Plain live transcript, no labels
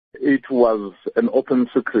it was an open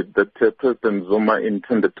secret that President Zuma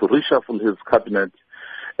intended to reshuffle his cabinet,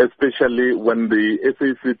 especially when the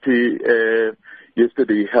SACP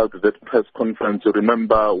yesterday held that press conference. You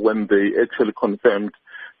remember when they actually confirmed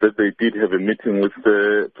that they did have a meeting with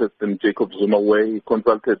President Jacob Zuma where he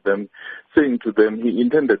consulted them, saying to them he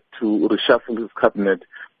intended to reshuffle his cabinet,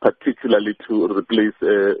 particularly to replace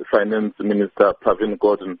Finance Minister Pravin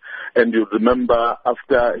Gordhan. And you remember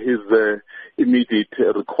after his immediate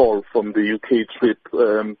recall from the UK trip,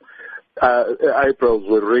 eyebrows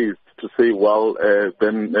were raised to say, well,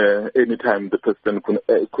 then anytime the president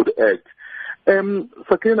could act.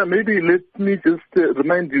 Sakina, maybe let me just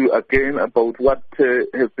remind you again about what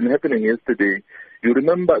has been happening yesterday. You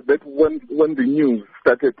remember that when the news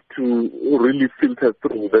started to really filter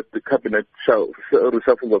through that the cabinet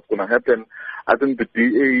reshuffle was going to happen, I think the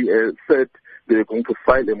DA said they were going to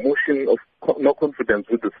file a motion of no confidence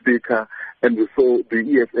with the Speaker, and we saw the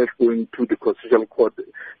EFF going to the Constitutional Court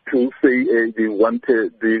to say they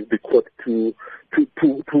wanted the court to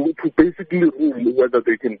basically rule whether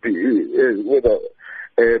they can be whether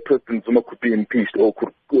President Zuma could be impeached or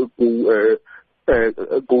could go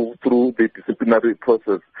through the disciplinary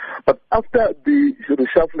process. But after the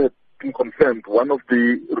reshuffle had been confirmed, one of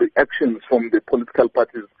the reactions from the political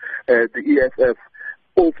parties, the EFF,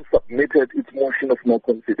 also submitted its motion of no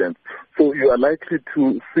confidence. So you are likely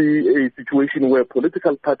to see a situation where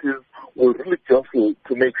political parties will really jostle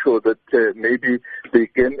to make sure that maybe they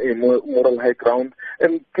gain a moral high ground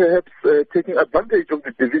and perhaps taking advantage of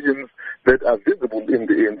the divisions that are visible in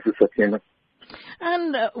the ANC, Sakina.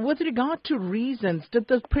 And with regard to reasons, did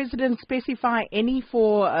the president specify any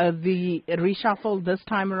for the reshuffle this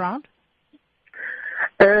time around?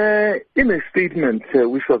 In a statement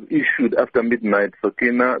which was issued after midnight,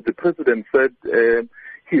 Sakina, the president said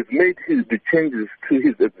he's made the changes to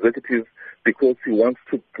his executive because he wants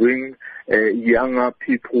to bring younger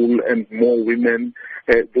people and more women,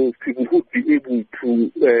 those people who would be able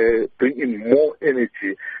to bring in more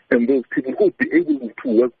energy, and those people who would be able to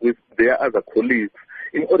work with their other colleagues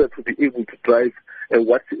in order to be able to drive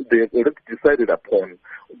what they have already decided upon,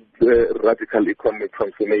 radical economic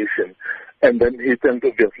transformation. And then he thanked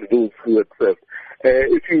obviously those who accept.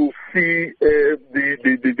 If you see the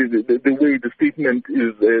way the statement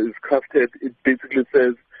is crafted, it basically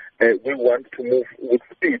says we want to move with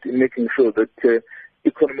speed in making sure that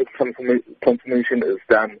economic transformation is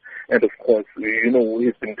done. And of course, you know,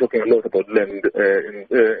 he's been talking a lot about land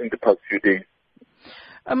in the past few days.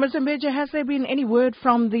 Mr. Mbeje, has there been any word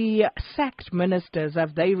from the sacked ministers?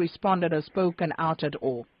 Have they responded or spoken out at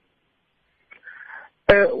all?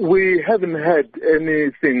 We haven't had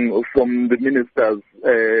anything from the ministers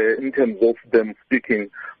in terms of them speaking,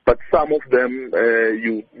 but some of them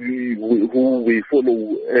who we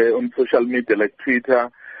follow on social media like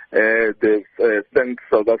Twitter, they've thanked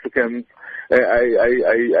South Africans.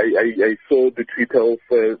 I saw the Twitter of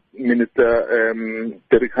Minister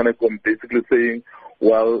Derek Hanekom basically saying,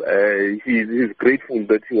 well, he's grateful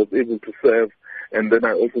that he was able to serve. And then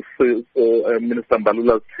I also saw Minister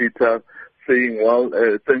Mbalula's Twitter saying, well,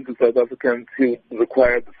 thank you, South Africans, he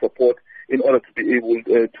required the support in order to be able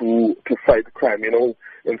to fight crime. You know,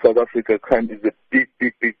 in South Africa, crime is a big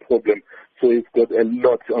problem. So he's got a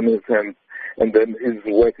lot on his hands, and then his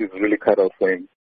work is really cut out for him.